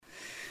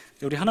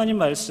우리 하나님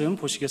말씀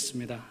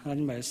보시겠습니다.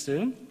 하나님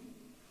말씀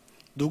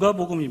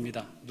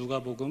누가복음입니다.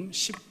 누가복음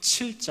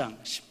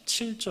 17장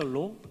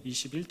 17절로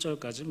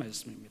 21절까지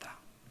말씀입니다.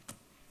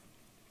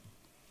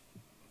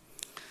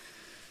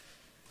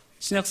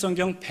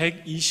 신약성경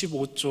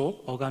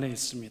 125쪽 어간에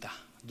있습니다.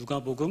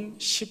 누가복음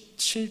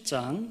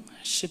 17장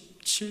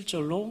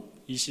 17절로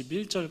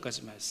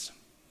 21절까지 말씀.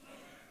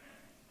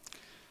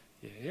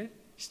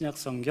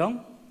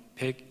 신약성경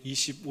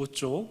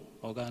 125쪽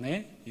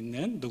어간에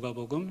있는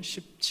누가복음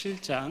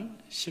 17장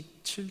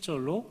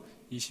 17절로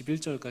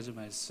 21절까지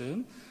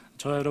말씀,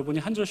 저와 여러분이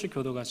한 절씩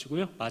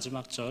교독하시고요,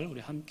 마지막 절 우리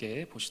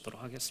함께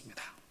보시도록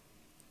하겠습니다.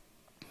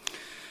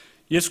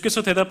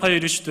 예수께서 대답하여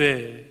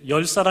이르시되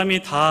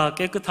 10사람이 다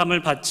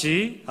깨끗함을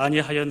받지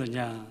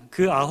아니하였느냐?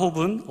 그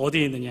 9은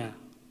어디 있느냐?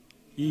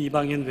 이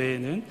이방인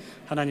외에는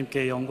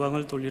하나님께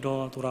영광을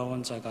돌리러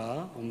돌아온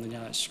자가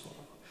없느냐 하시고,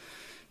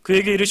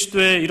 그에게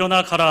이르시되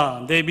일어나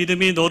가라, 내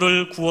믿음이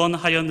너를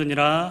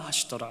구원하였느니라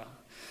하시더라.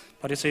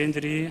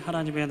 바리새인들이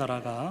하나님의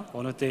나라가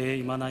어느 때에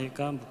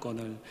임하나이까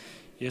묻거늘,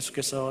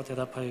 예수께서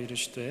대답하여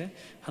이르시되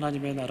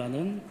하나님의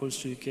나라는 볼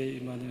수 있게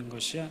임하는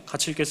것이야.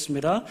 같이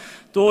읽겠습니다.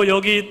 또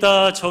여기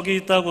있다 저기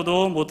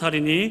있다고도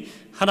못하리니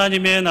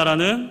하나님의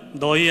나라는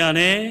너희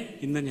안에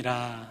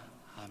있느니라.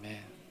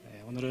 아멘.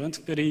 오늘은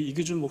특별히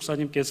이규준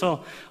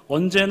목사님께서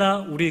언제나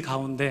우리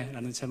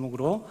가운데라는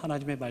제목으로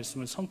하나님의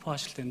말씀을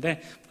선포하실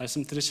텐데,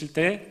 말씀 들으실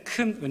때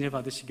큰 은혜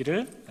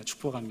받으시기를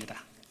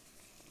축복합니다.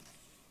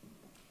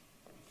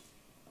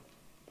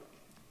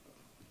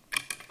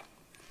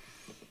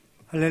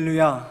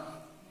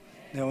 할렐루야.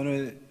 네,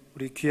 오늘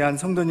우리 귀한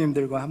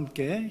성도님들과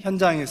함께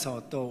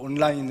현장에서 또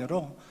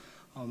온라인으로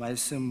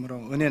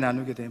말씀으로 은혜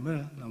나누게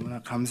됨을 너무나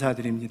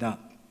감사드립니다.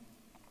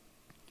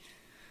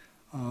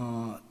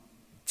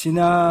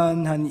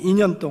 지난 한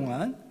 2년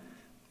동안,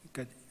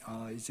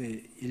 그러니까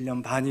이제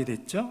 1년 반이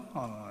됐죠.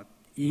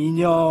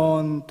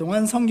 2년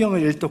동안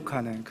성경을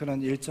일독하는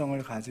그런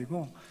일정을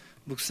가지고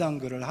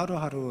묵상글을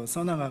하루하루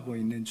써나가고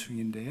있는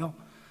중인데요.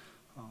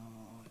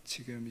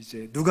 지금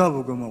이제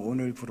누가복음을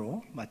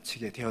오늘부로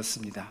마치게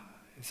되었습니다.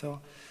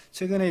 그래서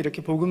최근에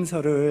이렇게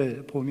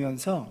복음서를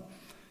보면서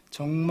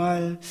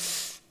정말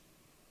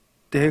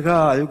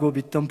내가 알고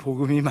믿던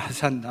복음이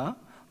맞았나?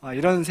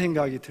 이런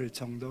생각이 들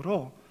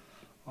정도로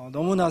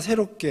너무나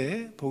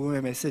새롭게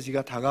복음의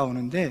메시지가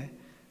다가오는데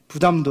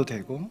부담도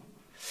되고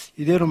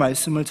이대로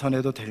말씀을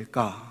전해도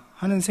될까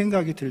하는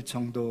생각이 들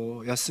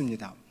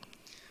정도였습니다.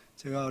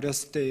 제가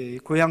어렸을 때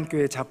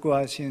고향교회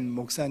잡고하신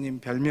목사님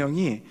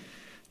별명이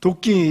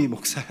도끼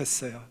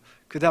목사였어요.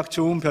 그닥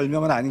좋은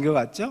별명은 아닌 것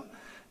같죠?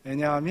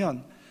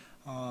 왜냐하면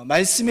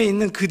말씀에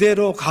있는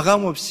그대로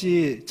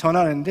가감없이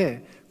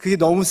전하는데 그게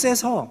너무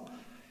세서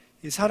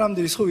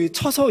사람들이 소위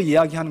쳐서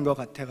이야기하는 것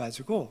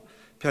같아가지고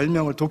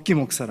별명을 도끼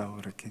목사라고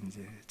그렇게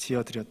이제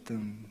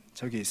지어드렸던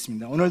적이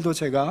있습니다. 오늘도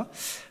제가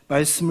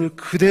말씀을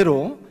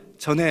그대로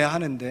전해야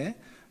하는데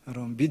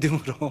여러분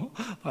믿음으로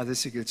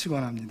받으시길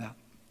축원합니다.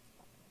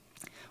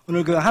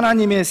 오늘 그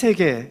하나님의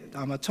세계,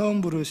 아마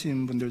처음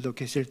부르신 분들도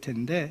계실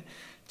텐데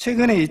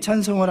최근에 이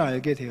찬송을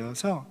알게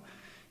되어서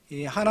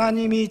이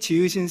하나님이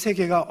지으신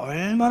세계가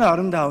얼마나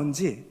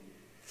아름다운지,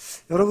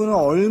 여러분은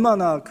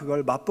얼마나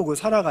그걸 맛보고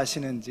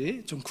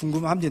살아가시는지 좀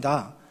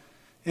궁금합니다.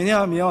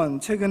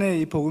 왜냐하면 최근에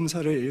이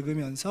복음서를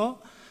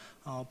읽으면서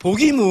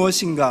복이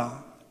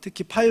무엇인가,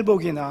 특히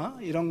팔복이나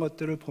이런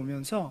것들을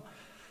보면서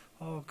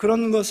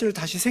그런 것을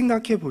다시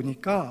생각해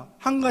보니까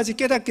한 가지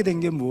깨닫게 된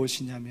게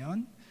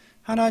무엇이냐면,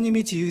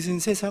 하나님이 지으신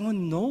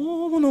세상은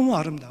너무너무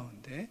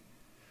아름다운데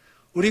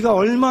우리가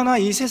얼마나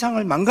이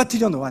세상을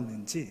망가뜨려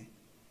놓았는지,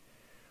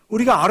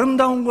 우리가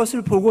아름다운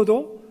것을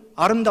보고도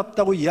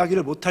아름답다고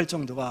이야기를 못할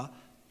정도가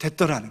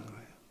됐더라는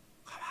거예요.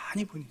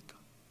 가만히 보니까.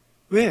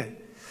 왜?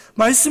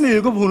 말씀을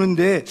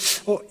읽어보는데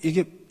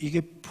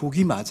이게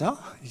복이 맞아?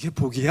 이게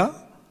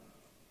복이야?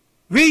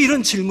 왜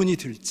이런 질문이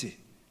들지?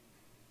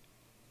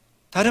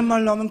 다른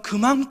말로 하면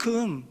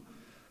그만큼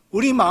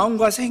우리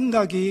마음과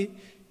생각이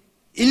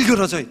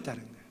일그러져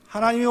있다는 거예요.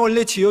 하나님이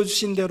원래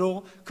지어주신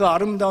대로 그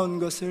아름다운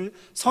것을,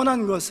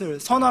 선한 것을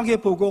선하게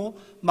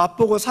보고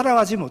맛보고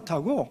살아가지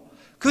못하고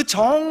그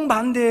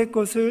정반대의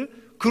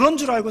것을 그런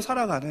줄 알고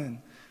살아가는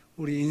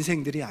우리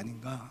인생들이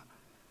아닌가.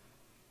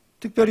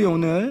 특별히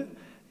오늘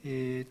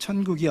이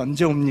천국이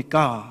언제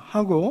옵니까?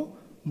 하고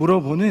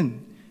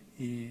물어보는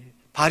이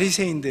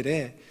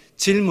바리새인들의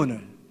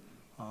질문을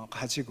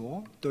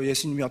가지고 또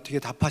예수님이 어떻게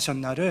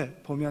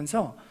답하셨나를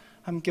보면서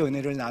함께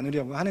은혜를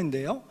나누려고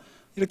하는데요.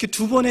 이렇게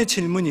두 번의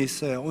질문이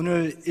있어요.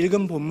 오늘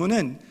읽은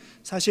본문은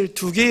사실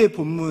두 개의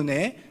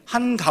본문의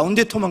한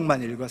가운데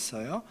토막만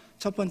읽었어요.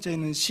 첫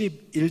번째는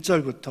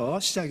 11절부터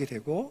시작이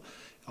되고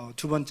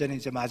두 번째는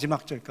이제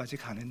마지막 절까지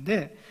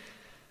가는데,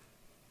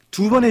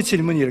 두 번의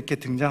질문이 이렇게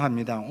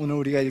등장합니다. 오늘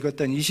우리가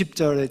읽었던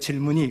 20절의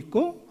질문이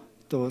있고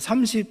또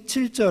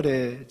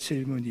 37절의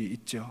질문이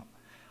있죠.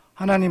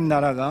 하나님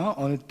나라가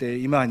어느 때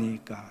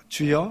임하니까?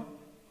 주여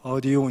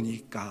어디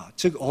오니까?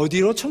 즉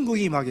어디로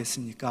천국이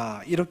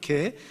임하겠습니까?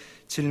 이렇게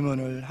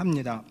질문을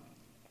합니다.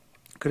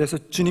 그래서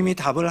주님이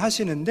답을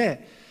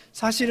하시는데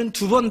사실은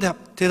두 번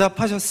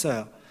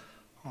대답하셨어요.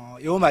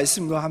 이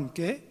말씀과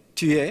함께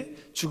뒤에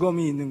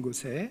주검이 있는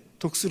곳에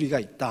독수리가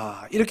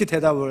있다, 이렇게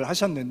대답을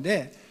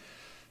하셨는데,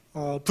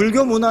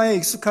 불교 문화에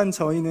익숙한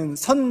저희는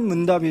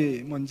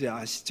선문답이 뭔지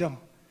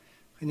아시죠?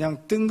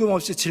 그냥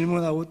뜬금없이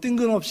질문하고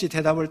뜬금없이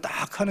대답을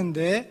딱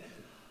하는데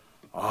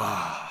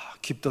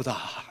깊도다,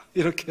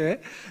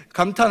 이렇게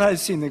감탄할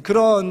수 있는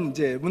그런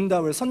이제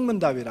문답을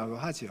선문답이라고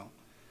하죠.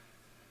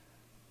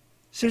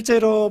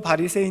 실제로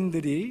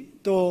바리새인들이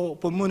또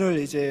본문을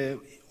이제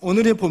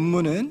오늘의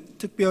본문은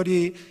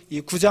특별히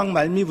이 9장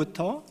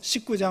말미부터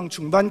 19장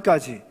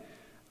중반까지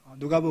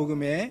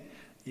누가복음의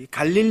이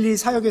갈릴리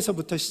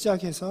사역에서부터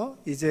시작해서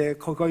이제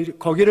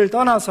거기를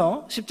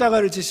떠나서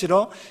십자가를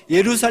지시러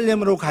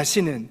예루살렘으로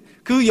가시는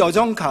그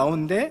여정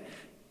가운데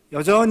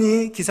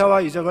여전히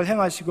기사와 이적을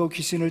행하시고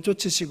귀신을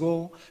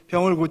쫓으시고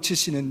병을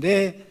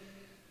고치시는데,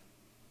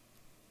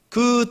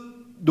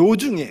 그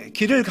노중에,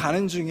 길을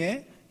가는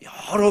중에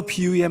여러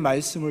비유의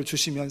말씀을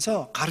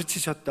주시면서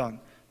가르치셨던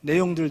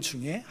내용들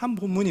중에 한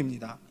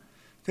본문입니다.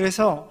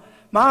 그래서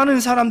많은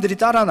사람들이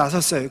따라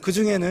나섰어요. 그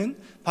중에는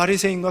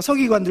바리새인과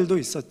서기관들도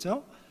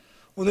있었죠.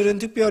 오늘은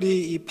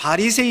특별히 이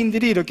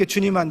바리새인들이 이렇게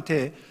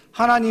주님한테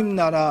하나님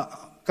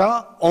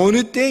나라가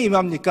어느 때에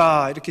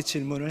임합니까? 이렇게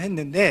질문을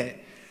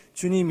했는데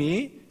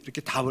주님이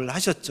이렇게 답을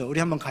하셨죠. 우리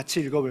한번 같이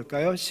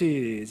읽어볼까요?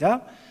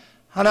 시작.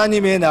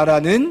 하나님의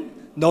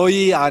나라는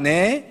너희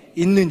안에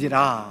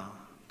있느니라.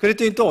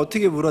 그랬더니 또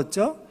어떻게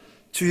물었죠?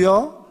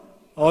 주여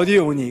어디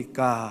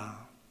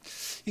오니까?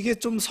 이게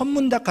좀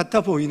선문답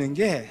같아 보이는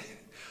게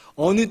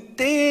어느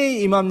때에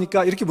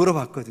임합니까? 이렇게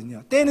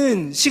물어봤거든요.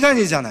 때는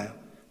시간이잖아요.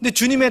 근데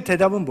주님의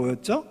대답은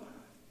뭐였죠?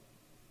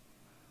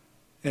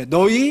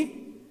 너희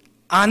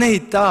안에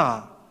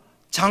있다.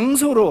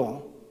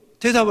 장소로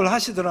대답을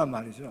하시더란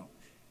말이죠.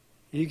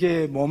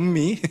 이게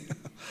뭡니?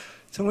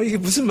 정말 이게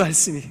무슨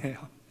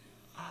말씀이에요?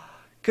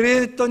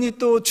 그랬더니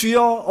또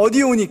주여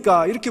어디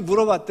오니까? 이렇게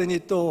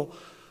물어봤더니 또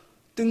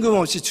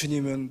뜬금없이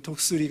주님은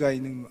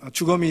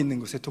주검이 있는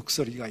곳에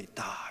독수리가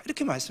있다,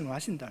 이렇게 말씀을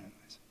하신다는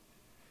거죠.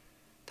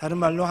 다른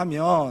말로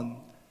하면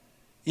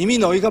이미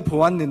너희가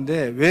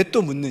보았는데 왜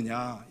또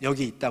묻느냐,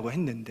 여기 있다고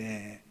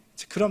했는데,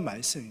 그런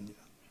말씀입니다.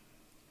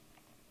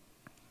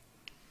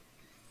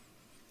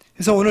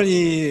 그래서 오늘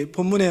이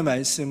본문의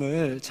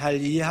말씀을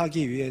잘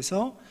이해하기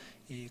위해서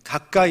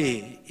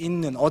가까이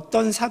있는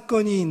어떤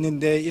사건이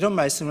있는데 이런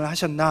말씀을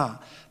하셨나,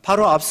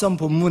 바로 앞선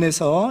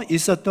본문에서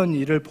있었던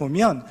일을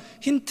보면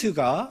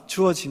힌트가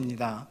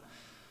주어집니다.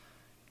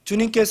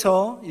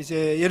 주님께서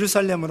이제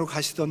예루살렘으로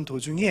가시던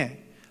도중에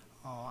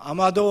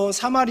아마도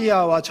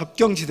사마리아와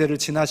접경지대를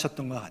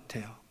지나셨던 것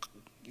같아요.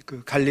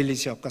 그 갈릴리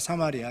지역과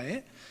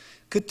사마리아에.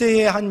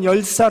 그때에 한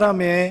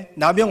 10사람의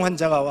나병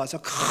환자가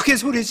와서 크게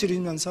소리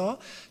지르면서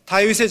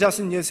다윗의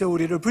자손 예수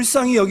우리를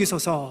불쌍히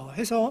여기소서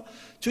해서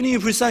주님이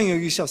불쌍히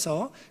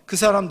여기셔서 그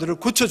사람들을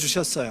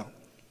고쳐주셨어요.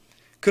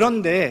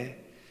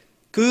 그런데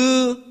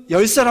그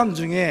 10사람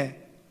중에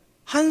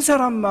한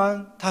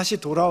사람만 다시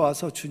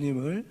돌아와서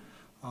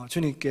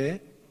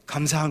주님께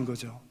감사한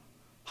거죠.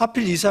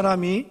 하필 이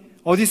사람이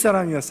어디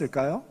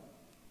사람이었을까요?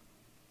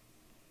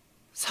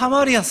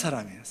 사마리아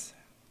사람이었어요.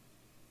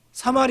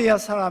 사마리아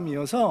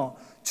사람이어서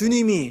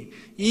주님이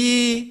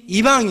이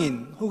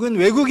이방인 혹은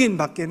외국인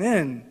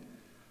밖에는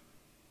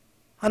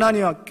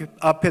하나님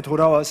앞에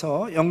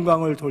돌아와서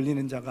영광을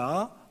돌리는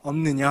자가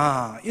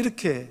없느냐,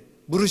 이렇게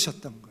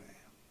물으셨던 거예요.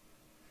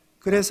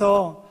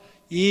 그래서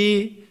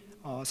이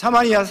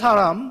사마리아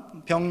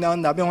사람, 병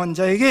나은 나병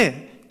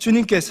환자에게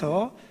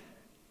주님께서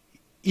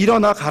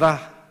일어나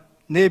가라,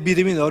 내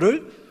믿음이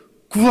너를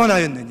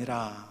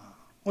구원하였느니라.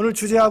 오늘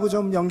주제하고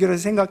좀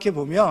연결해서 생각해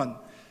보면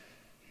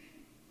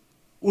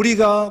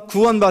우리가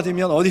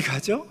구원받으면 어디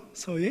가죠?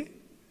 소위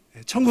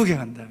천국에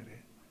간다 그래요.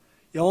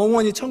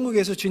 영원히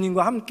천국에서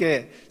주님과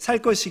함께 살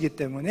것이기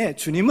때문에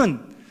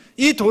주님은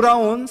이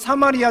돌아온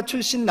사마리아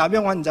출신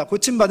나병 환자,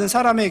 고침받은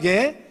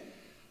사람에게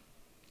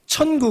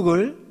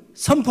천국을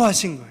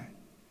선포하신 거예요.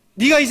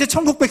 네가 이제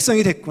천국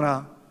백성이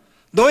됐구나,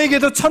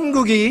 너에게도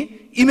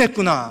천국이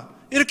임했구나,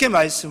 이렇게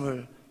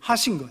말씀을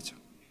하신 거죠.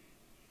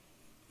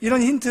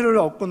 이런 힌트를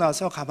얻고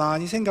나서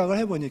가만히 생각을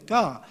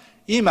해보니까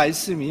이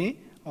말씀이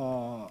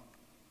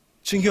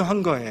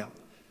중요한 거예요.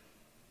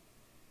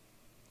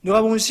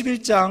 누가복음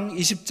 11장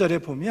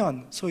 20절에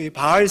보면 소위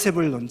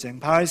바알세불 논쟁,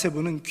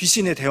 바알세불은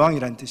귀신의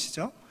대왕이라는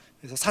뜻이죠.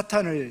 그래서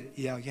사탄을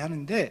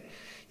이야기하는데,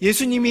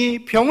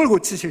 예수님이 병을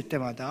고치실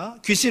때마다,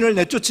 귀신을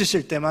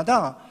내쫓으실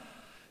때마다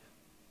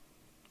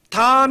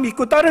다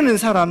믿고 따르는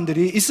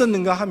사람들이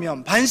있었는가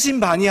하면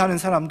반신반의하는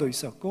사람도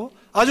있었고,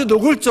 아주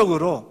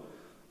노골적으로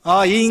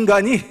이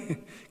인간이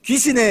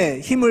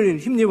귀신의 힘을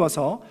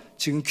힘입어서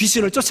지금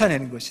귀신을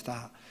쫓아내는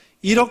것이다,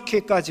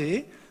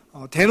 이렇게까지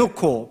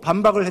대놓고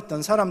반박을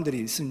했던 사람들이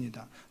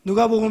있습니다.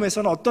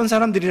 누가복음에서는 어떤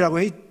사람들이라고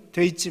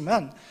되어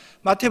있지만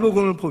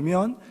마태복음을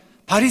보면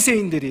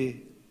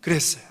바리새인들이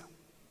그랬어요.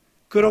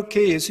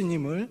 그렇게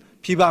예수님을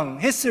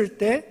비방했을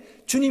때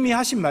주님이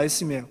하신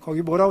말씀이에요.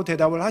 거기 뭐라고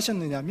대답을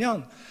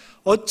하셨느냐면,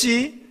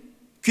 어찌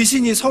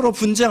귀신이 서로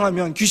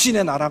분쟁하면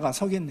귀신의 나라가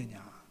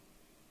서겠느냐.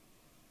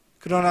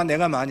 그러나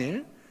내가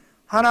만일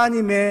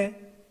하나님의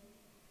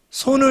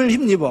손을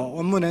힘입어,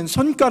 원문엔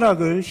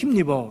손가락을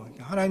힘입어,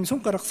 하나님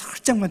손가락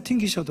살짝만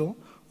튕기셔도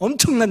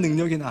엄청난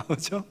능력이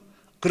나오죠.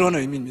 그런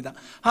의미입니다.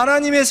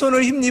 하나님의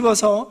손을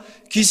힘입어서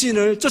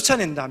귀신을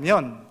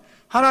쫓아낸다면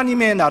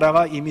하나님의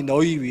나라가 이미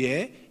너희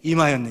위에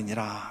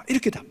임하였느니라,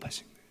 이렇게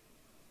답하신 거예요.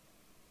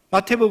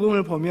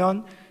 마태복음을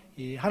보면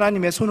이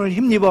하나님의 손을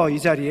힘입어, 이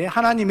자리에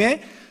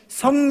하나님의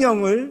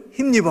성령을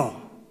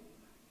힘입어,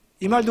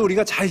 이 말도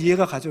우리가 잘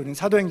이해가 가죠. 우리는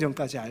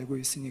사도행전까지 알고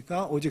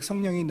있으니까 오직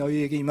성령이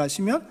너희에게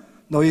임하시면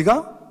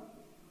너희가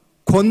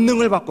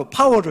권능을 받고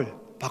파워를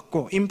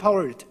받고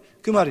empowered,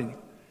 그 말이니까.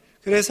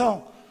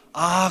 그래서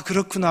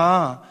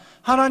그렇구나,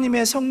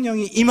 하나님의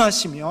성령이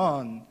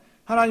임하시면,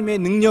 하나님의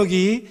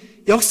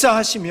능력이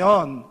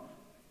역사하시면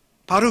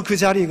바로 그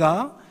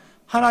자리가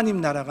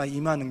하나님 나라가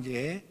임하는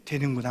게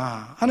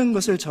되는구나 하는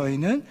것을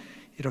저희는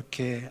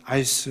이렇게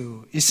알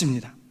수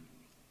있습니다.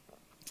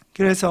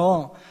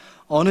 그래서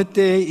어느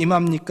때에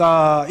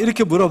임합니까?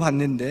 이렇게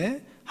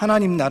물어봤는데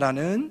하나님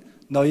나라는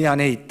너희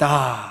안에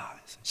있다.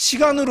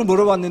 시간으로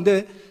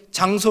물어봤는데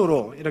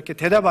장소로 이렇게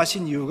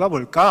대답하신 이유가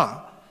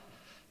뭘까?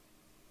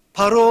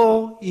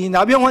 바로 이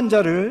나병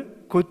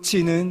환자를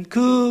고치는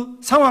그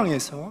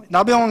상황에서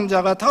나병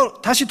환자가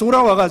다시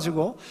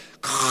돌아와가지고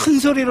큰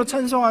소리로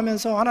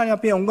찬송하면서 하나님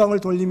앞에 영광을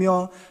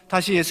돌리며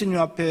다시 예수님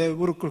앞에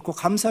무릎 꿇고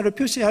감사를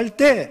표시할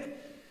때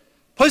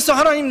벌써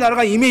하나님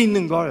나라가 임해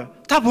있는 걸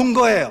다 본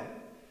거예요.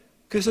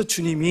 그래서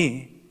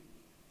주님이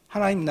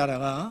하나님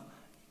나라가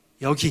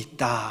여기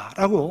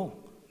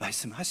있다라고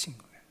말씀하신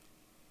거예요.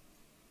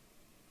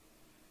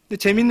 근데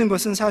재밌는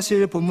것은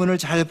사실 본문을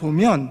잘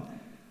보면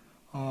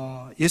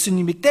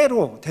예수님이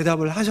때로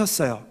대답을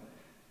하셨어요.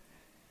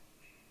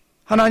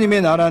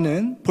 하나님의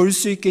나라는 볼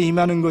수 있게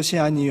임하는 것이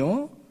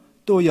아니요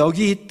또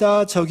여기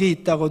있다 저기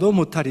있다고도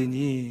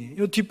못하리니,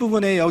 이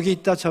뒷부분에 여기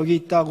있다 저기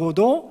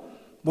있다고도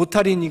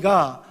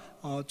못하리니가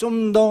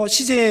좀 더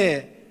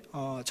시제에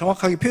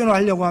정확하게 표현을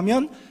하려고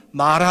하면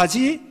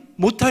말하지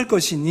못할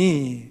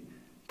것이니,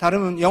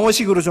 다른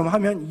영어식으로 좀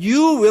하면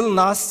You will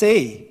not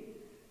say,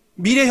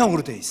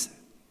 미래형으로 되어 있어요.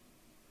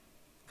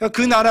 그러니까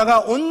그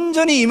나라가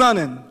온전히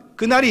임하는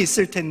그날이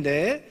있을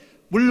텐데,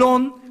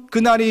 물론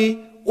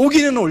그날이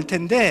오기는 올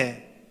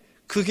텐데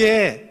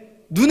그게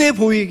눈에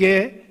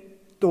보이게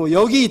또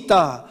여기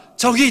있다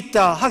저기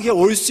있다 하게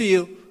올 수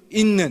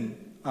있는,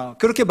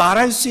 그렇게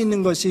말할 수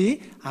있는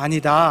것이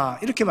아니다,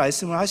 이렇게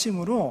말씀을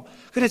하시므로,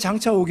 그래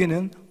장차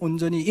오기는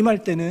온전히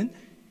임할 때는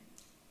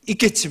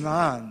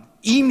있겠지만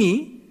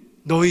이미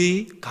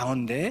너희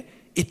가운데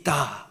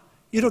있다,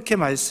 이렇게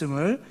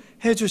말씀을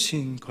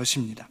해주신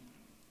것입니다.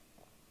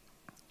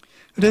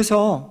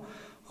 그래서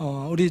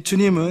우리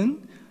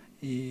주님은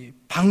이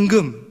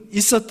방금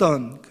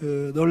있었던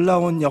그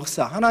놀라운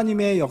역사,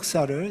 하나님의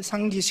역사를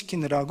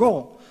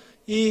상기시키느라고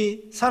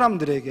이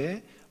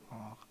사람들에게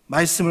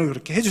말씀을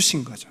그렇게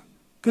해주신 거죠.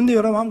 근데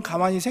여러분 한번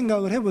가만히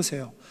생각을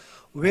해보세요.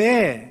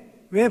 왜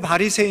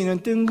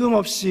바리새인은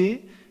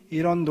뜬금없이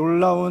이런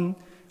놀라운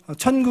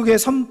천국의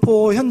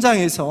선포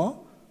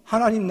현장에서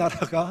하나님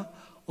나라가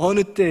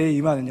어느 때에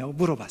임하느냐고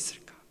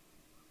물어봤을까?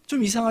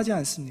 좀 이상하지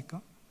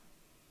않습니까?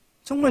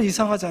 정말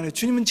이상하잖아요.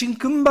 주님은 지금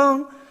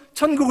금방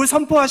천국을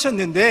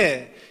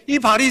선포하셨는데 이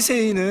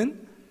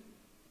바리새인들은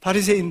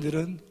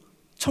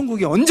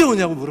천국이 언제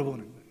오냐고 물어보는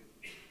거예요.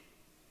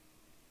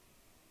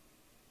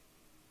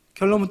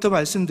 결론부터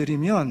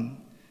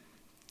말씀드리면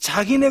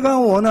자기네가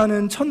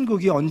원하는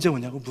천국이 언제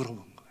오냐고 물어본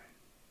거예요.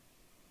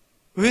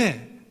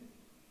 왜?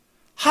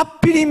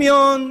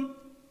 하필이면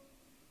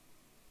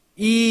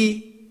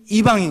이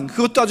이방인,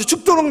 그것도 아주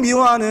죽도록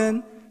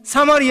미워하는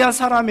사마리아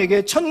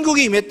사람에게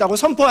천국이 임했다고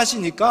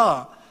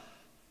선포하시니까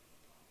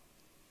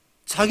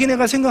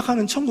자기네가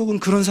생각하는 천국은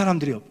그런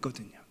사람들이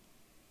없거든요.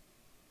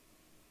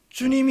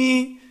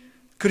 주님이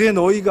그래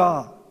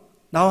너희가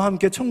나와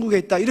함께 천국에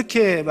있다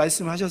이렇게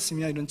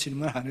말씀하셨으면 이런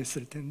질문 안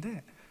했을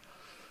텐데,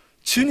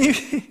 주님이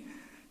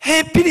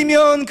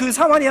해필이면 그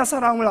사마리아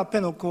사람을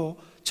앞에 놓고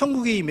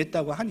천국에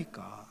임했다고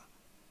하니까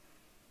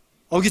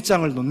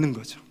어깃장을 놓는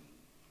거죠.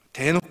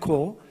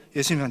 대놓고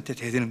예수님한테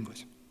대드는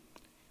거죠.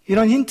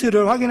 이런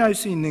힌트를 확인할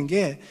수 있는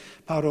게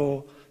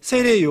바로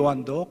세례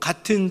요한도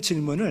같은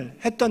질문을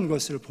했던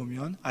것을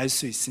보면 알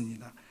수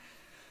있습니다.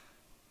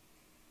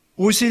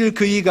 오실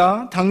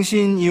그이가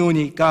당신이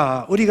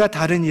오니까 우리가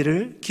다른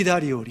일을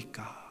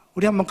기다리오리까.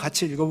 우리 한번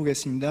같이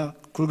읽어보겠습니다.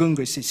 굵은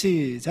글씨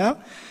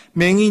시작.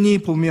 맹인이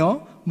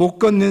보며 못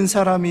걷는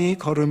사람이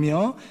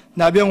걸으며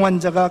나병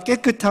환자가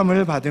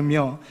깨끗함을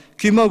받으며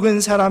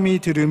귀먹은 사람이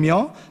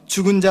들으며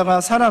죽은 자가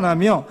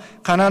살아나며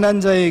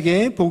가난한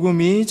자에게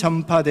복음이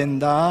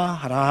전파된다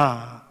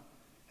하라.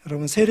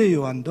 여러분 세례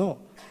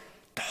요한도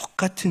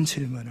똑같은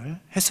질문을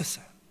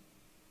했었어요.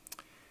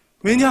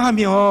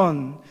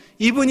 왜냐하면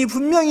이분이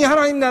분명히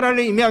하나님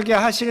나라를 임하게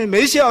하실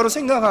메시아로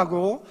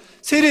생각하고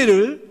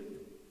세례를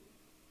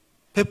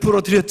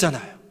베풀어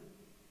드렸잖아요.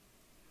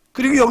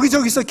 그리고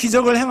여기저기서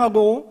기적을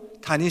행하고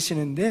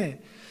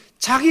다니시는데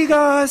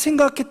자기가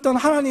생각했던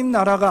하나님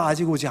나라가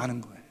아직 오지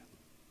않은 거예요.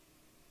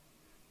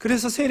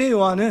 그래서 세례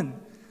요한은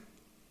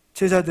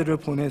제자들을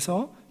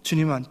보내서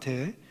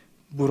주님한테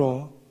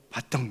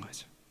물어봤던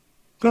거죠.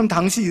 그럼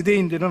당시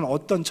유대인들은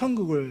어떤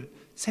천국을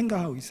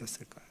생각하고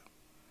있었을까요?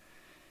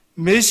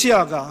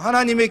 메시아가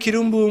하나님의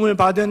기름 부음을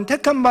받은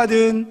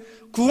택함받은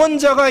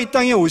구원자가 이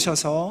땅에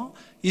오셔서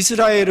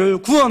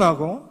이스라엘을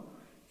구원하고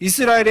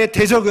이스라엘의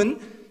대적은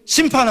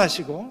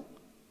심판하시고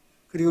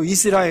그리고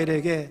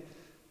이스라엘에게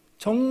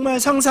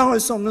정말 상상할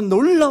수 없는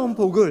놀라운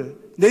복을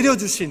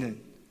내려주시는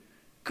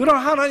그런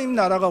하나님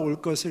나라가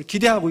올 것을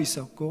기대하고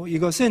있었고,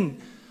 이것은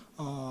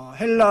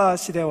헬라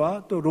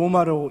시대와 또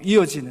로마로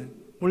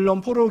이어지는,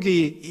 물론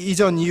포로기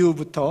이전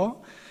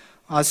이후부터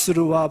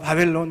아수르와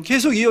바벨론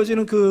계속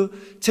이어지는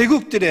그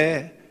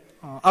제국들의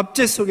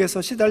압제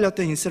속에서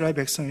시달렸던 이스라엘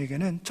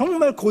백성에게는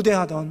정말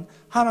고대하던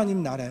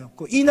하나님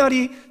나라였고, 이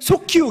날이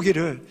속히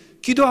오기를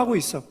기도하고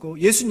있었고,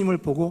 예수님을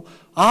보고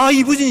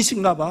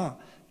이분이신가 봐,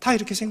 다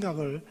이렇게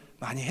생각을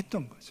많이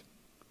했던 거죠.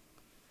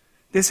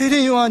 근데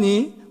세례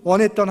요한이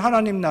원했던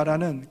하나님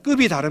나라는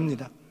급이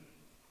다릅니다.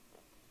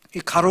 이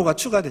가로가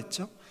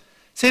추가됐죠.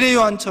 세례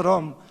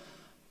요한처럼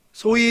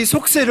소위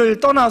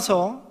속세를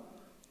떠나서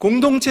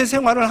공동체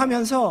생활을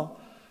하면서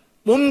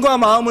몸과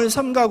마음을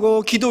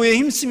삼가고 기도에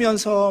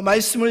힘쓰면서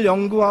말씀을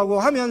연구하고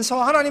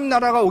하면서 하나님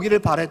나라가 오기를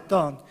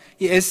바랬던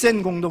이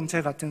에센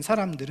공동체 같은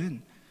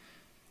사람들은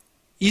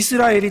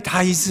이스라엘이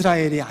다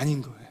이스라엘이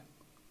아닌 거예요.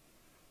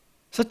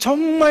 그래서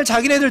정말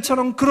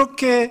자기네들처럼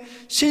그렇게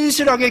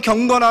신실하게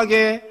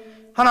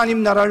경건하게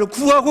하나님 나라를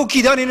구하고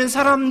기다리는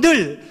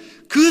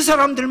사람들, 그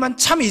사람들만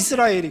참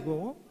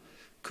이스라엘이고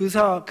그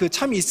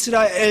참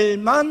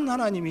이스라엘만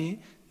하나님이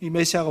이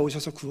메시아가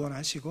오셔서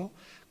구원하시고,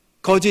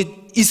 거짓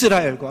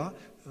이스라엘과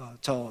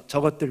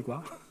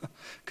저것들과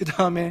그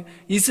다음에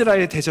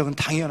이스라엘의 대적은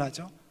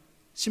당연하죠.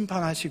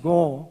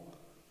 심판하시고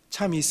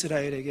참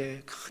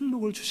이스라엘에게 큰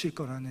복을 주실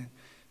거라는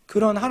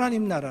그런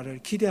하나님 나라를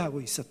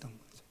기대하고 있었던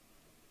거죠.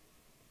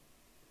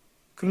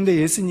 그런데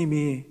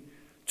예수님이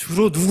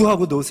주로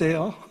누구하고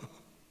노세요?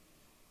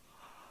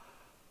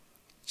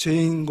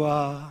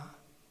 죄인과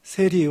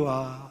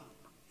세리와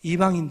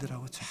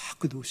이방인들하고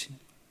자꾸 노시는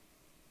거예요.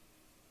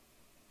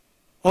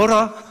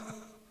 어라?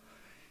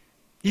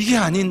 이게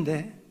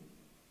아닌데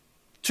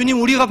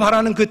주님, 우리가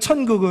바라는 그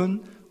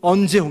천국은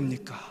언제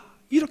옵니까?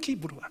 이렇게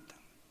물어봤다.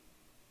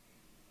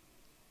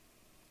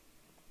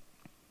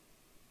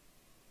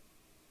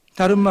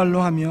 다른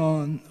말로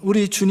하면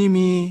우리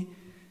주님이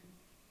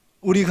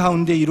우리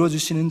가운데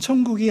이루어주시는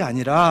천국이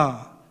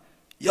아니라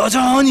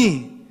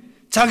여전히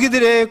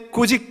자기들의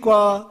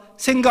고집과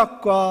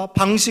생각과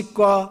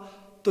방식과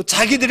또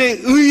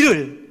자기들의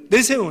의를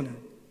내세우는,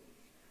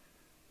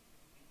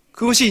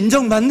 그것이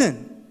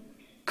인정받는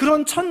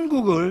그런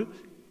천국을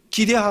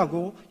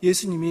기대하고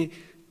예수님이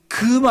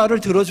그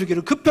말을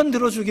들어주기를, 그 편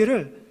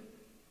들어주기를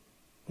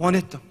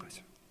원했던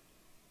거죠.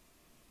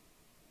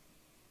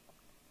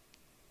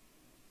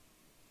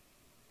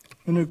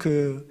 오늘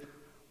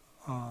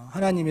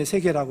하나님의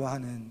세계라고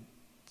하는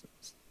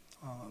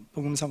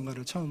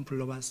복음성가를 처음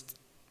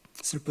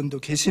불러봤을 분도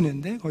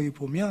계시는데, 거기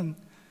보면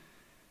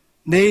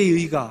내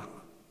의가,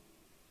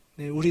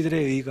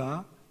 우리들의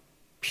의가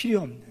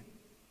필요 없는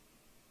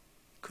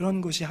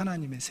그런 것이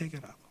하나님의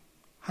세계라고.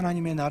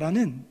 하나님의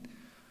나라는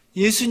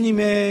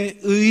예수님의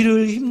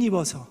의를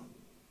힘입어서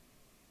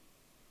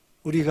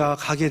우리가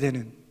가게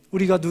되는,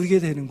 우리가 누리게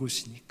되는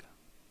곳이니까.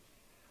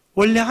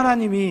 원래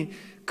하나님이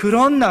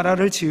그런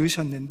나라를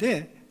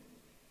지으셨는데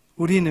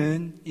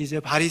우리는 이제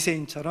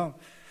바리새인처럼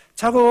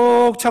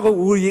차곡차곡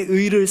우리의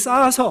의를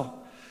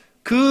쌓아서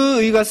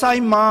그 의가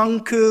쌓인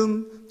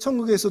만큼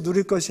천국에서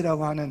누릴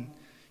것이라고 하는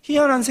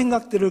희한한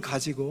생각들을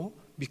가지고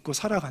믿고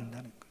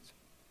살아간다는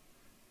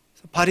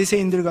거죠.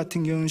 바리새인들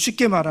같은 경우는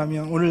쉽게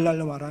말하면,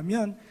 오늘날로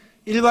말하면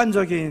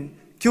일반적인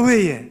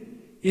교회에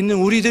있는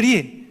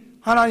우리들이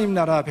하나님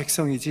나라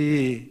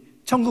백성이지,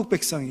 천국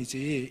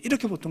백성이지,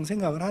 이렇게 보통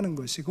생각을 하는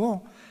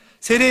것이고,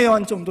 세례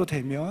요한 정도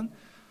되면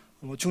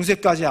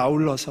중세까지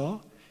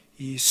아울러서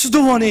이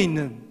수도원에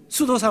있는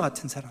수도사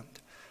같은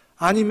사람들,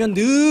 아니면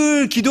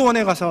늘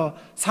기도원에 가서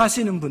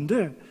사시는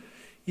분들,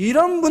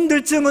 이런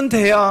분들쯤은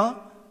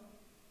돼야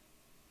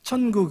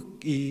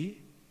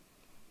천국이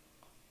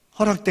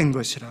허락된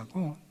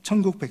것이라고,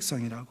 천국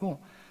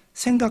백성이라고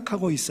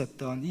생각하고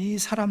있었던 이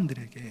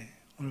사람들에게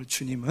오늘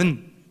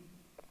주님은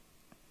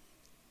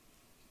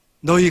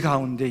너희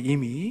가운데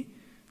이미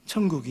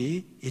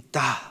천국이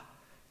있다,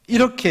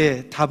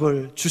 이렇게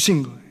답을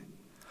주신 거예요.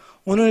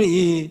 오늘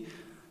이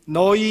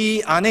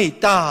너희 안에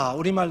있다,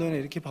 우리말로는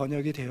이렇게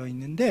번역이 되어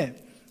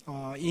있는데,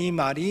 이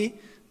말이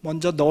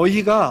먼저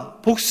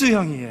너희가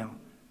복수형이에요.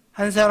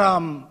 한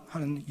사람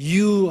하는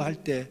you 할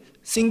때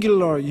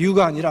singular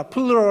you가 아니라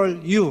plural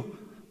you,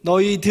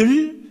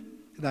 너희들,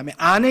 그 다음에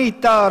안에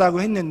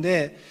있다라고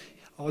했는데,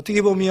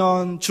 어떻게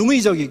보면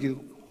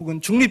중의적이기도 혹은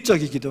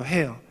중립적이기도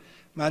해요.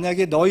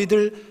 만약에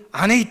너희들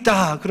안에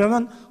있다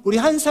그러면 우리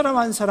한 사람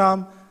한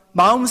사람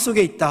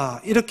마음속에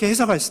있다, 이렇게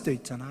해석할 수도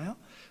있잖아요.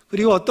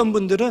 그리고 어떤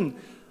분들은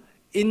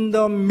in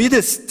the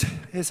midst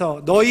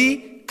해서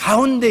너희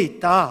가운데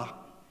있다,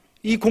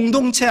 이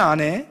공동체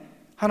안에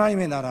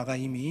하나님의 나라가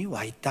이미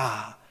와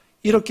있다,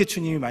 이렇게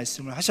주님이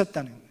말씀을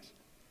하셨다는 거죠.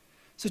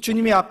 그래서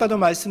주님이 아까도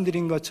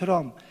말씀드린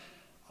것처럼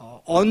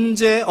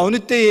언제 어느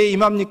때에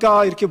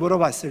임합니까? 이렇게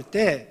물어봤을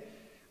때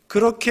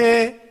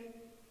그렇게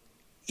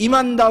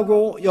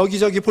임한다고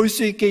여기저기 볼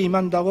수 있게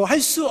임한다고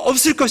할 수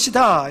없을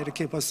것이다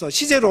이렇게 벌써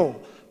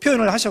시제로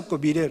표현을 하셨고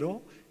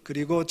미래로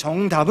그리고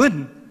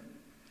정답은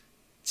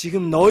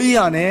지금 너희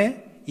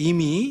안에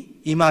이미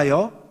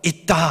임하여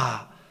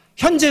있다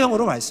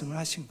현재형으로 말씀을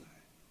하신 거예요.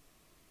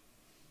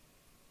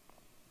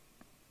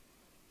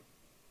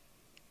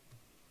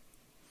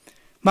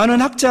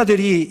 많은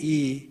학자들이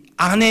이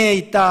안에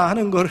있다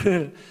하는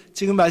것을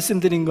지금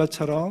말씀드린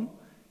것처럼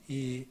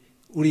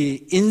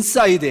우리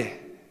인사이드에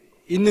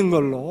있는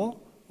걸로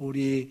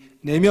우리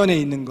내면에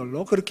있는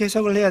걸로 그렇게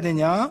해석을 해야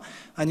되냐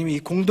아니면 이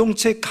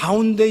공동체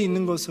가운데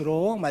있는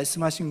것으로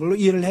말씀하신 걸로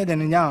이해를 해야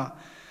되느냐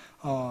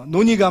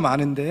논의가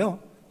많은데요.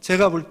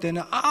 제가 볼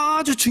때는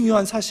아주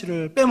중요한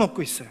사실을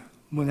빼먹고 있어요.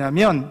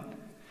 뭐냐면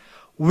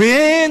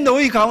왜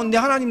너희 가운데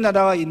하나님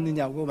나라가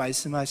있느냐고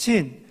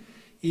말씀하신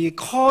이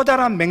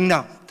커다란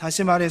맥락,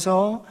 다시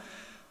말해서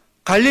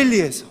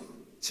갈릴리에서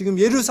지금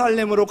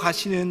예루살렘으로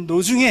가시는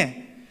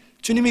도중에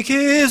주님이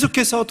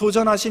계속해서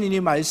도전하신 이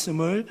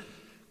말씀을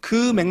그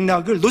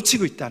맥락을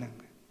놓치고 있다는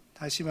거예요.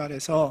 다시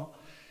말해서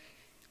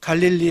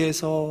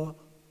갈릴리에서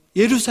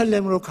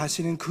예루살렘으로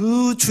가시는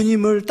그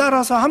주님을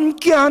따라서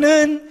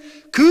함께하는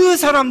그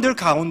사람들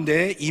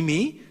가운데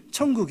이미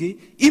천국이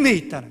임해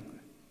있다는 거예요.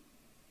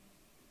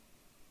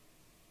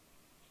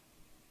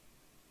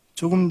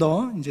 조금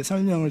더 이제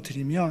설명을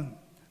드리면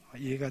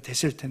이해가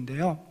되실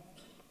텐데요.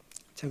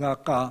 제가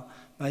아까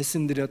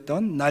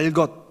말씀드렸던 날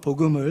것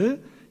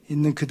복음을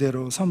있는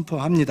그대로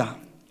선포합니다.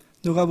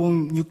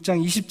 누가복음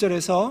 6장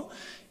 20절에서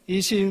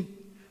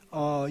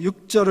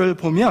 26절을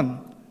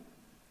보면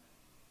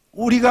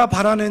우리가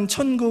바라는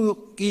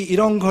천국이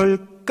이런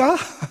걸까?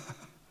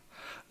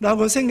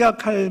 라고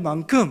생각할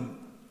만큼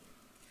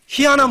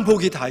희한한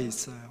복이 다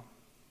있어요.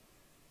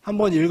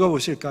 한번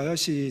읽어보실까요?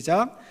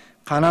 시작.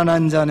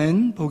 가난한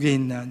자는 복이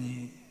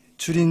있나니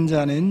줄인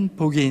자는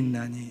복이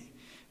있나니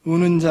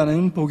우는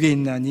자는 복이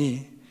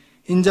있나니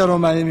인자로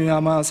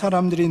말미암아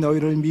사람들이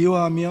너희를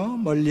미워하며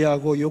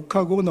멀리하고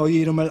욕하고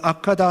너희 이름을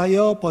악하다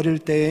하여 버릴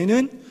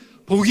때에는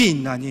복이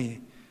있나니.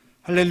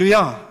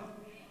 할렐루야.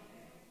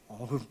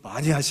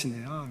 많이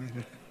하시네요.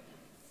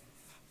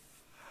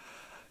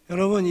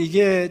 여러분,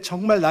 이게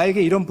정말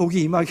나에게 이런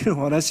복이 임하기를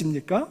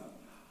원하십니까?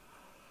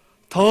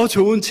 더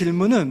좋은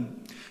질문은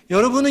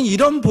여러분은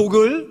이런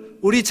복을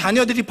우리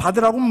자녀들이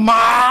받으라고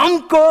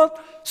마음껏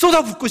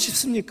쏟아붓고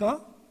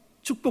싶습니까?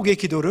 축복의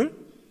기도를?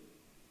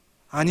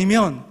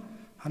 아니면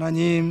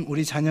하나님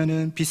우리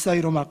자녀는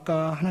빗사이로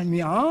막가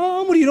하나님이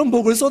아무리 이런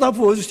복을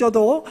쏟아부어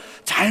주셔도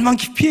잘만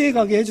깊이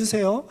가게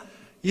해주세요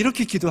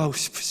이렇게 기도하고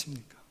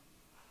싶으십니까?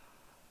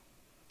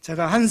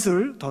 제가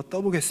한술 더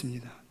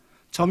떠보겠습니다.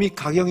 점이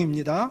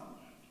가경입니다.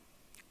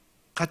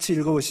 같이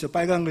읽어보시죠.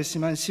 빨간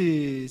글씨만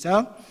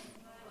시작.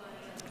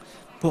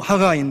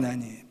 화가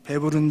있나니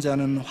배부른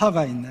자는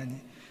화가 있나니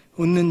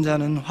웃는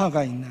자는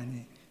화가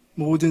있나니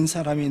모든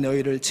사람이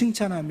너희를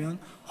칭찬하면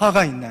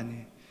화가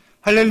있나니.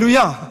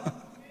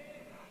 할렐루야.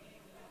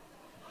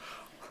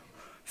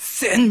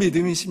 센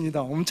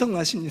믿음이십니다.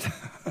 엄청나십니다.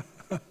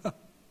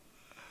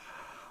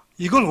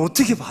 이걸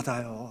어떻게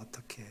받아요?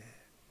 어떻게?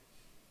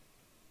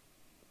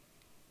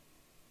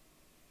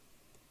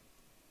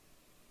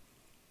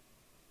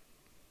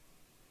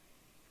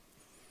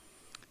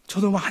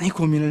 저도 많이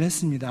고민을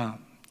했습니다.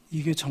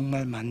 이게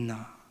정말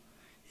맞나?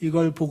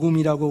 이걸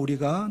복음이라고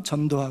우리가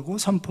전도하고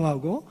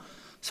선포하고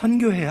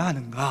선교해야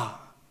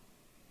하는가?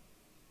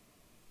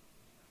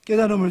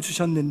 깨달음을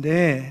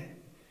주셨는데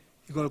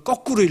이걸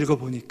거꾸로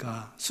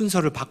읽어보니까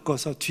순서를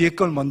바꿔서 뒤에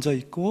걸 먼저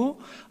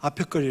읽고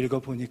앞에 걸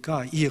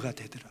읽어보니까 이해가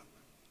되더라고요.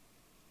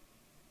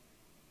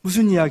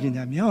 무슨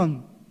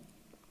이야기냐면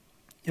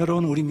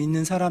여러분 우리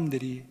믿는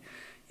사람들이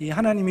이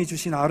하나님이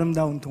주신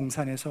아름다운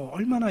동산에서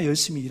얼마나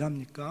열심히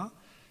일합니까?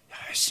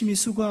 열심히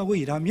수고하고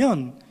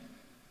일하면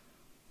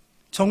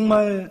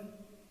정말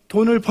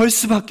돈을 벌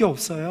수밖에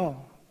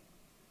없어요.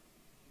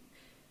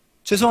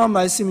 죄송한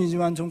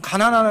말씀이지만 좀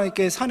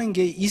가난하게 사는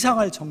게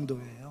이상할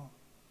정도예요.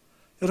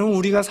 여러분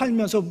우리가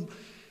살면서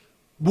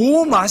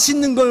뭐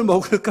맛있는 걸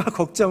먹을까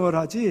걱정을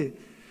하지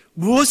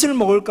무엇을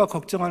먹을까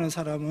걱정하는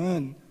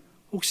사람은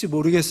혹시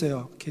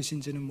모르겠어요.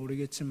 계신지는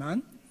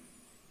모르겠지만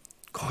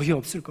거의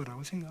없을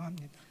거라고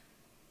생각합니다.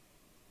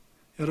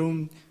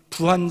 여러분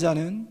부한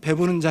자는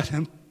배부른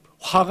자는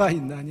화가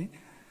있나니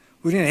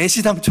우리는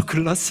애시당초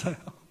글렀어요.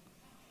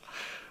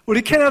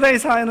 우리 캐나다에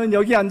사는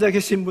여기 앉아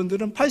계신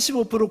분들은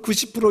 85%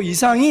 90%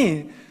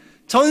 이상이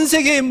전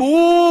세계의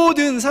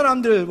모든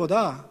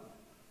사람들보다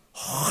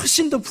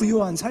훨씬 더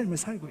부유한 삶을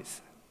살고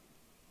있어요.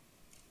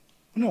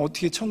 오늘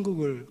어떻게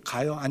천국을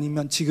가요?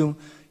 아니면 지금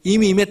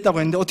이미 임했다고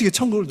했는데 어떻게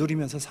천국을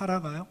누리면서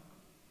살아가요?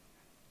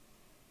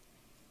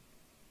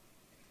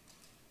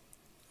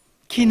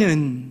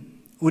 키는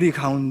우리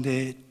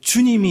가운데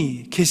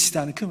주님이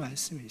계시다는 그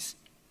말씀이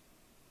있습니다.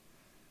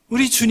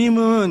 우리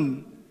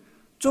주님은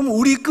좀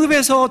우리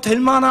급에서 될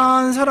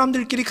만한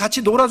사람들끼리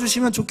같이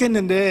놀아주시면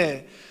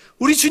좋겠는데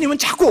우리 주님은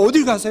자꾸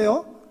어딜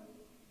가세요?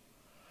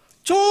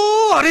 저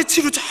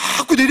아래치로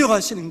자꾸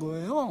내려가시는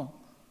거예요.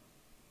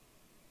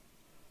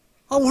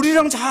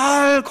 우리랑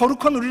잘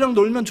거룩한 우리랑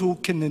놀면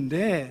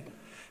좋겠는데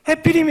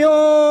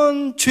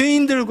해필이면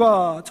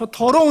죄인들과 저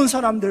더러운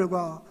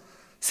사람들과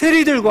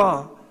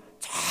세리들과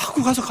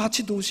자꾸 가서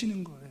같이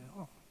노시는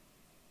거예요.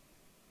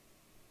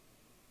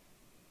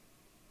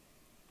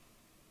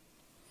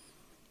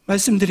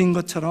 말씀드린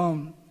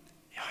것처럼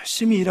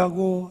열심히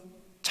일하고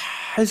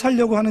잘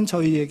살려고 하는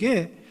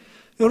저희에게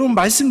여러분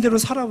말씀대로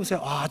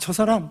살아보세요. 저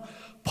사람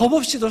법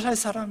없이도 살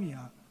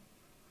사람이야.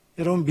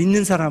 여러분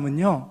믿는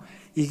사람은요,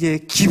 이게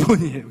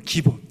기본이에요.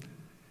 기본.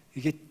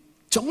 이게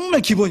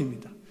정말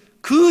기본입니다.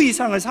 그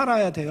이상을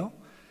살아야 돼요.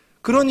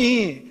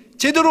 그러니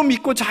제대로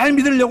믿고 잘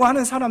믿으려고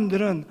하는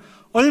사람들은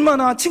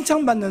얼마나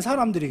칭찬받는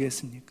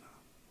사람들이겠습니까?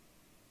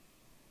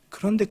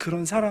 그런데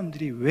그런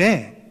사람들이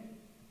왜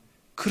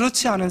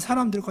그렇지 않은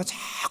사람들과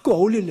자꾸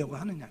어울리려고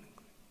하느냐는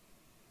거예요.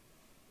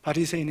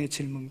 바리새인의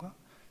질문과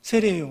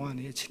세례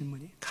요한의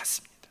질문이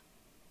같습니다.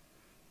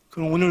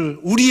 그럼 오늘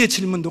우리의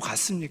질문도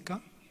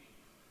같습니까?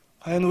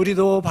 과연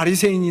우리도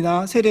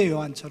바리새인이나 세례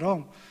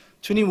요한처럼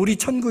주님 우리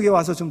천국에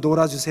와서 좀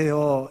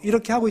놀아주세요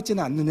이렇게 하고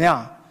있지는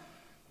않느냐?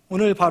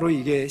 오늘 바로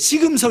이게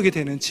시금석이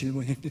되는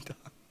질문입니다.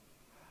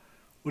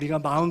 우리가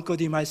마음껏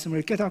이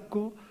말씀을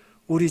깨닫고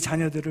우리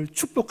자녀들을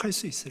축복할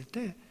수 있을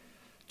때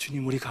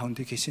주님 우리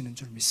가운데 계시는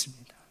줄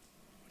믿습니다.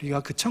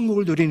 우리가 그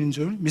천국을 누리는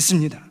줄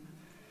믿습니다.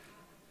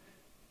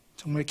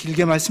 정말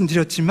길게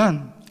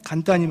말씀드렸지만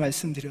간단히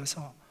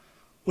말씀드려서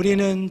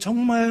우리는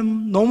정말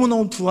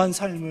너무너무 부한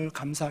삶을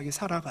감사하게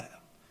살아가요.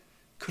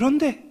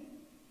 그런데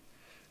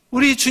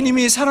우리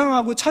주님이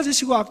사랑하고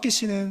찾으시고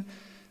아끼시는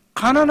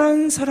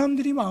가난한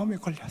사람들이 마음에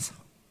걸려서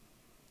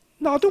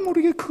나도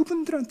모르게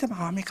그분들한테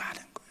마음이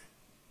가는 거예요.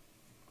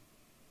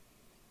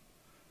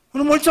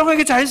 오늘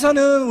멀쩡하게 잘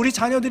사는 우리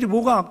자녀들이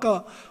뭐가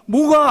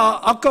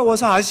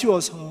아까워서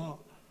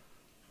아쉬워서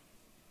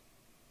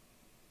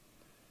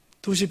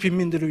도시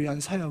빈민들을 위한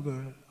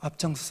사역을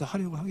앞장서서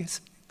하려고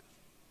하겠습니까?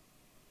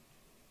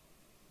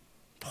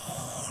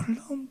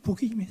 놀라운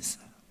복이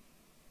임했어요.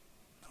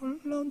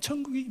 놀라운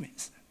천국이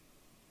임했어요.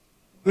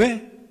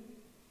 왜?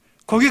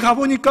 거기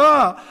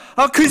가보니까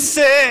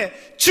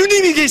글쎄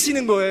주님이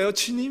계시는 거예요.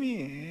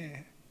 주님이.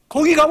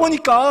 거기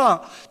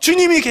가보니까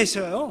주님이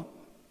계셔요.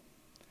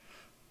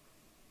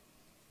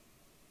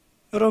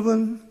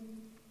 여러분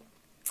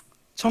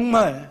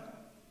정말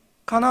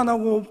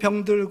가난하고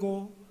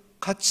병들고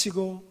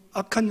갇히고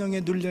악한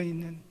영에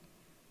눌려있는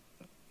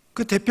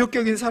그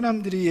대표격인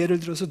사람들이 예를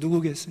들어서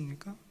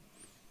누구겠습니까?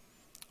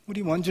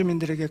 우리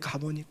원주민들에게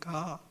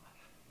가보니까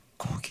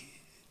거기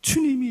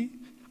주님이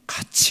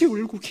같이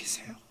울고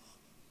계세요.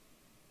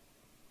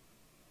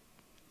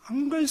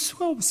 안 갈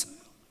수가 없어요.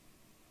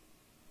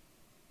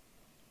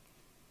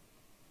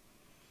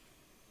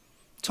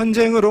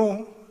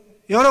 전쟁으로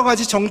여러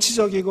가지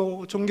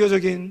정치적이고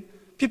종교적인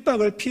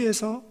핍박을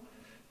피해서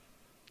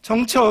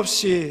정처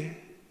없이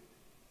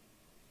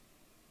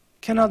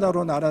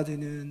캐나다로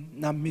날아드는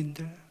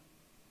난민들,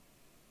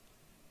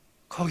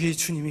 거기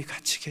주님이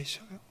같이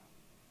계셔요.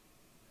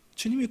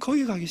 주님이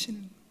거기 가 계시는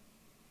거예요.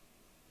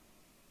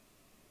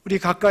 우리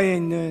가까이에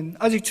있는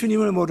아직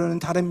주님을 모르는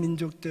다른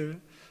민족들,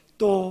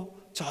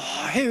 또 저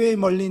해외에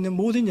멀리 있는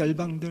모든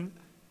열방들,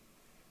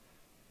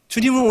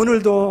 주님은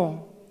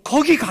오늘도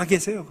거기 가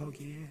계세요.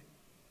 거기.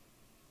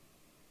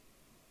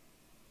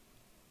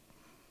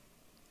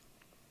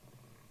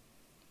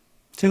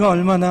 제가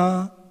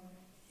얼마나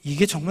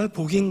이게 정말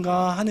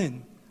복인가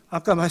하는,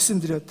 아까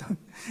말씀드렸던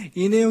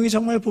이 내용이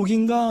정말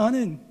복인가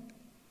하는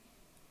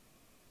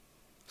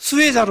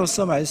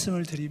수혜자로서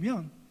말씀을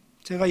드리면,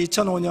 제가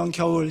 2005년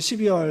겨울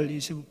 12월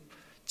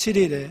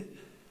 27일에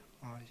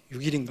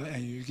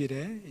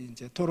 6일에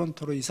이제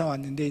토론토로 이사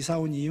왔는데, 이사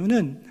온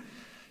이유는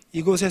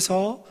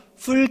이곳에서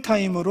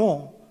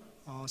풀타임으로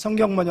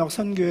성경번역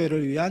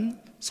선교회를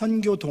위한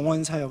선교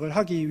동원 사역을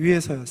하기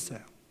위해서였어요.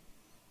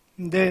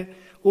 근데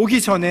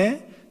오기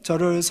전에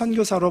저를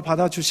선교사로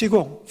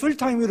받아주시고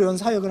풀타임으로 이런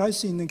사역을 할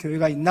수 있는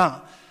교회가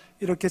있나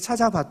이렇게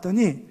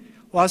찾아봤더니,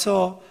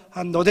 와서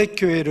한 너댓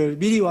교회를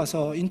미리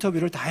와서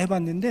인터뷰를 다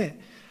해봤는데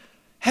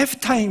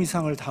해프타임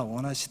이상을 다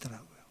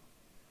원하시더라고요.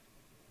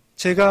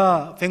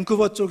 제가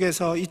밴쿠버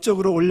쪽에서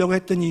이쪽으로 오려고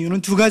했던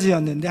이유는 두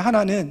가지였는데,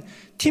 하나는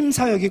팀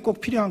사역이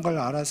꼭 필요한 걸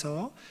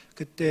알아서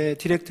그때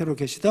디렉터로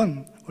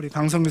계시던 우리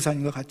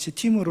강성교사님과 같이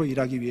팀으로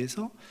일하기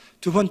위해서,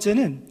 두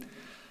번째는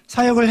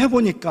사역을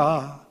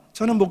해보니까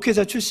저는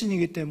목회자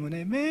출신이기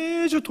때문에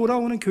매주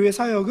돌아오는 교회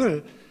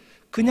사역을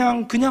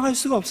그냥 할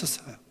수가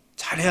없었어요.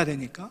 잘해야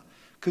되니까.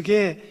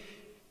 그게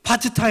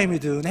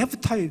파트타임이든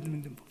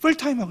해프타임이든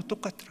풀타임하고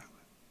똑같더라고요.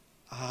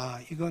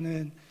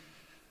 이거는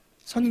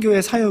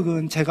선교의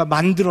사역은 제가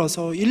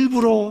만들어서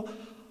일부러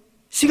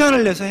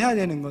시간을 내서 해야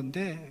되는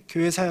건데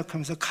교회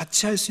사역하면서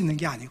같이 할 수 있는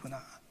게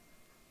아니구나.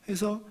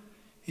 그래서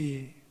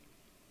이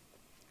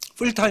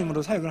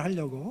풀타임으로 사역을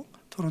하려고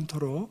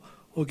토론토로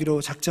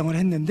오기로 작정을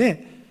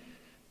했는데,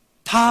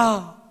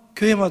 다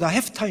교회마다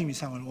해프타임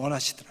이상을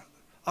원하시더라고요.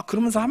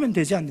 그러면서 하면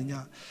되지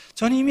않느냐.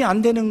 저는 이미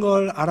안 되는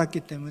걸 알았기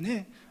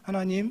때문에,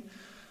 하나님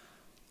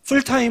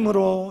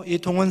풀타임으로 이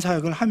동원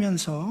사역을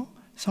하면서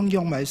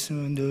성경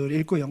말씀을 늘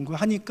읽고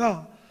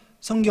연구하니까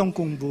성경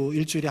공부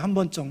일주일에 한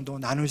번 정도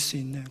나눌 수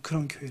있는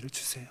그런 교회를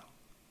주세요.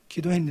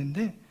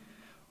 기도했는데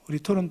우리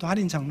토론토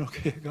할인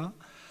장로교회가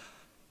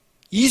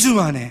 2주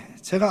만에,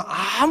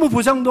 제가 아무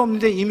보장도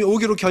없는데 이미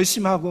오기로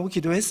결심하고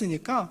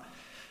기도했으니까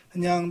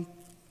그냥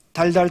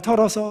달달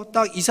털어서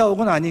딱 이사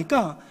오고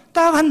나니까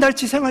딱 한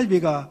달치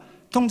생활비가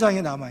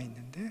통장에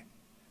남아있는데,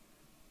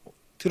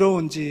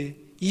 들어온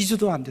지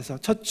 2주도 안 돼서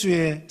첫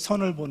주에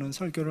선을 보는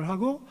설교를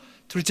하고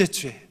둘째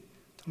주에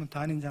토론토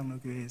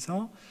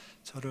한인장로교회에서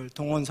저를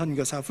동원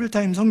선교사,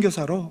 풀타임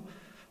선교사로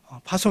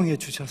파송해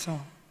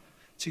주셔서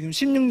지금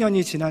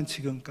 16년이 지난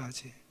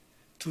지금까지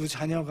두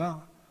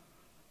자녀가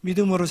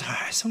믿음으로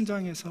잘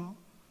성장해서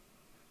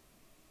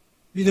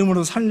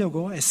믿음으로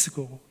살려고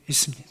애쓰고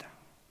있습니다.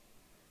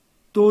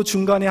 또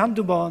중간에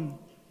한두 번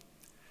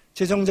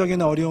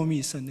재정적인 어려움이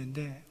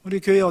있었는데 우리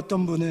교회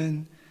어떤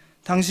분은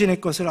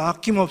당신의 것을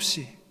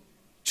아낌없이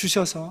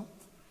주셔서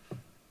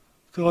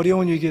그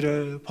어려운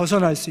위기를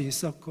벗어날 수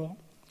있었고,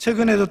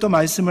 최근에도 또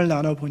말씀을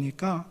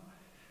나눠보니까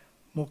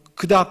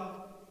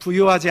그닥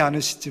부유하지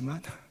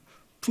않으시지만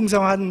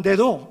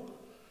풍성한데도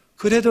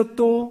그래도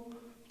또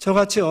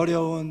저같이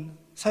어려운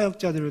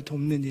사역자들을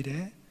돕는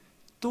일에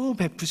또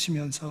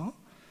베푸시면서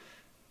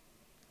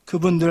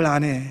그분들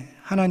안에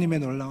하나님의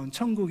놀라운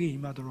천국이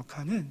임하도록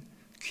하는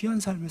귀한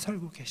삶을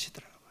살고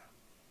계시더라고요.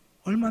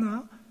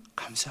 얼마나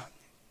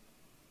감사합니다.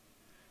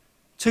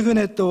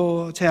 최근에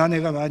또 제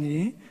아내가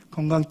많이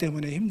건강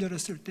때문에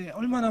힘들었을 때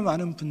얼마나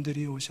많은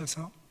분들이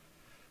오셔서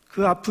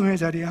그 아픔의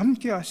자리에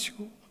함께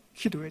하시고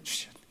기도해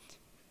주셨는지.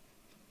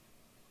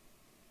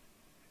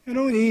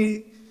 여러분,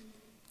 이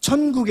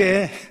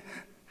천국의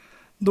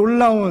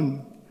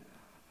놀라운,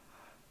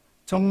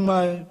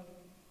 정말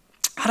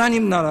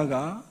하나님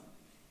나라가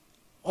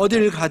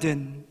어딜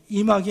가든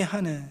임하게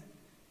하는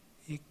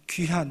이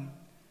귀한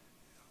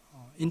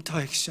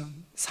인터액션,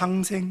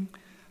 상생,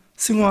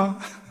 승화,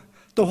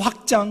 또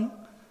확장,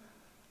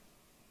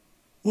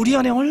 우리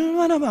안에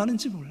얼마나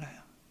많은지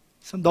몰라요.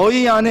 그래서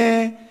너희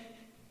안에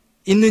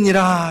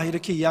있느니라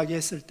이렇게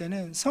이야기했을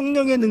때는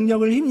성령의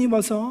능력을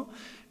힘입어서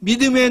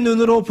믿음의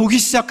눈으로 보기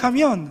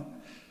시작하면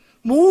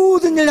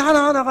모든 일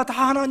하나하나가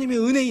다 하나님의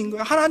은혜인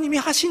거예요. 하나님이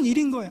하신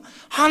일인 거예요.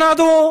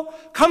 하나도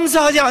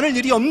감사하지 않을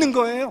일이 없는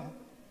거예요.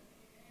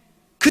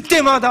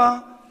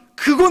 그때마다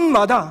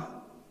그곳마다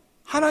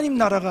하나님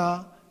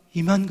나라가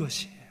임한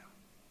것이에요.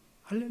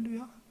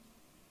 할렐루야.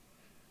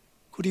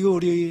 그리고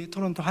우리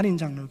토론토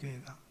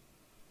한인장로교회가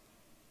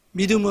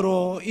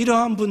믿음으로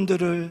이러한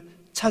분들을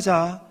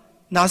찾아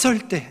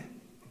나설 때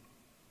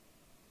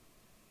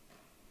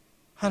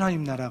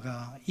하나님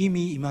나라가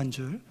이미 임한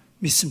줄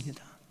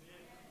믿습니다.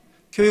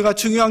 교회가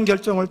중요한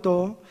결정을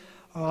또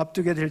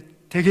앞두게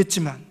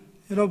되겠지만,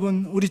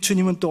 여러분, 우리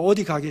주님은 또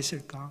어디 가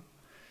계실까?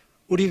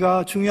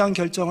 우리가 중요한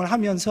결정을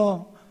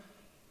하면서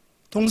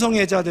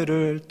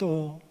동성애자들을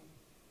또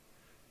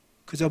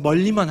그저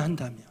멀리만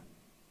한다면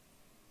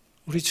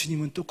우리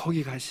주님은 또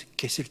거기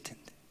계실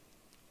텐데.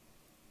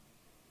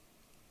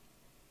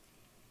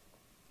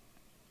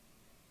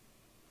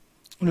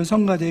 오늘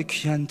성가대의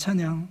귀한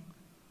찬양,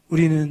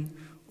 우리는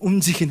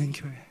움직이는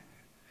교회,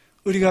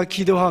 우리가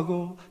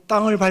기도하고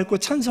땅을 밟고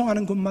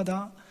찬송하는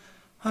곳마다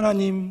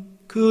하나님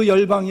그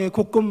열방의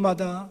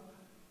곳곳마다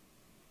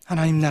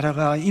하나님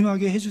나라가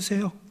임하게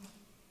해주세요.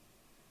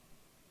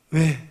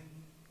 왜?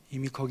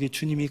 이미 거기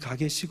주님이 가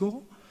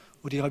계시고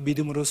우리가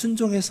믿음으로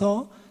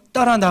순종해서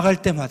따라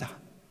나갈 때마다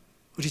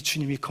우리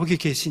주님이 거기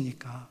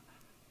계시니까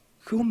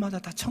그곳마다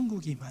다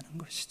천국이 임하는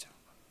것이죠.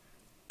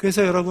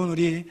 그래서 여러분,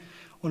 우리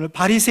오늘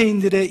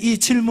바리새인들의 이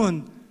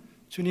질문,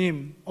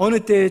 주님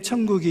어느 때에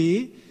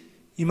천국이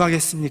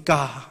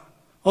임하겠습니까?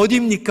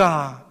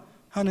 어디입니까?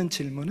 하는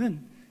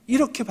질문은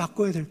이렇게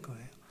바꿔야 될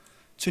거예요.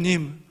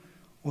 주님,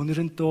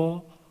 오늘은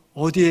또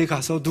어디에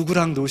가서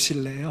누구랑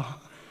노실래요?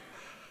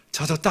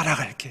 저도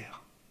따라갈게요.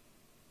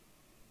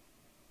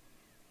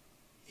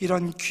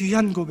 이런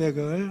귀한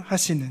고백을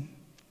하시는,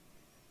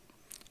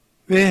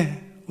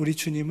 왜 우리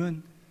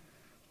주님은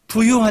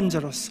부유한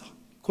자로서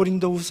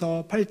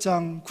고린도후서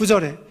 8장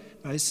 9절에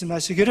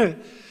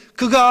말씀하시기를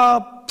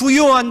그가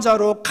부유한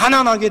자로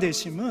가난하게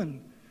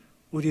되심은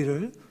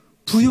우리를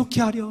부유케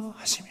하려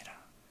하심이라.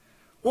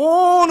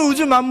 온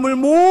우주 만물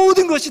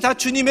모든 것이 다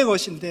주님의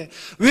것인데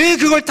왜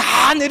그걸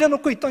다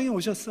내려놓고 이 땅에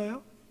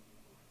오셨어요?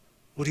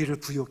 우리를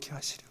부유케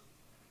하시려.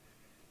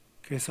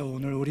 그래서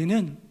오늘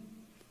우리는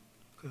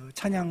그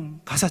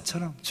찬양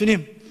가사처럼,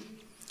 주님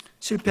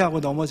실패하고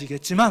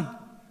넘어지겠지만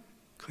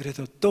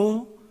그래도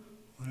또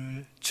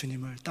오늘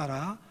주님을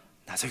따라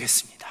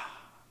나서겠습니다,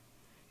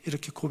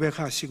 이렇게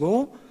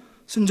고백하시고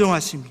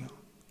순종하시며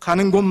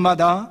가는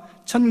곳마다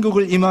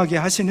천국을 임하게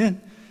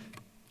하시는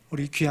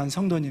우리 귀한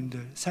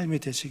성도님들 삶이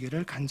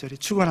되시기를 간절히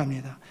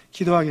축원합니다.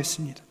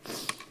 기도하겠습니다.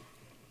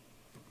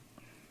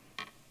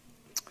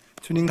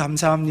 주님,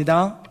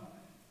 감사합니다.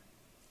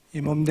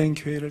 이 몸된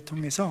교회를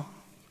통해서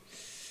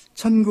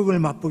천국을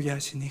맛보게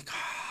하시니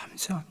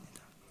감사합니다.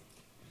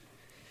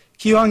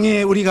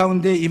 기왕에 우리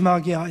가운데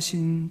임하게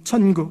하신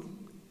천국,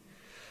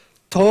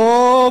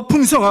 더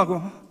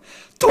풍성하고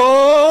더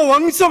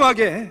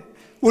왕성하게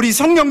우리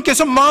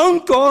성령께서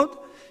마음껏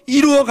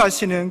이루어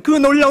가시는 그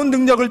놀라운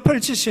능력을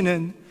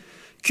펼치시는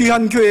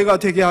귀한 교회가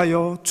되게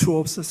하여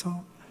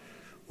주옵소서.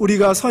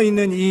 우리가 서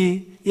있는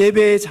이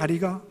예배의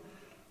자리가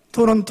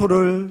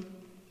토론토를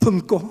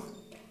품고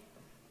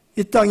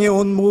이 땅에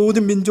온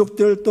모든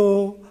민족들,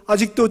 또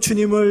아직도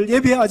주님을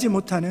예배하지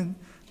못하는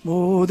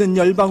모든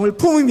열방을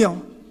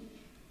품으며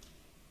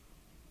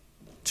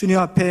주님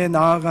앞에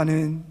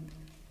나아가는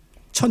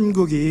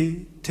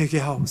천국이 되게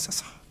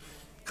하옵소서.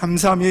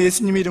 감사하며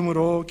예수님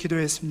이름으로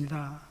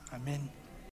기도했습니다. 아멘.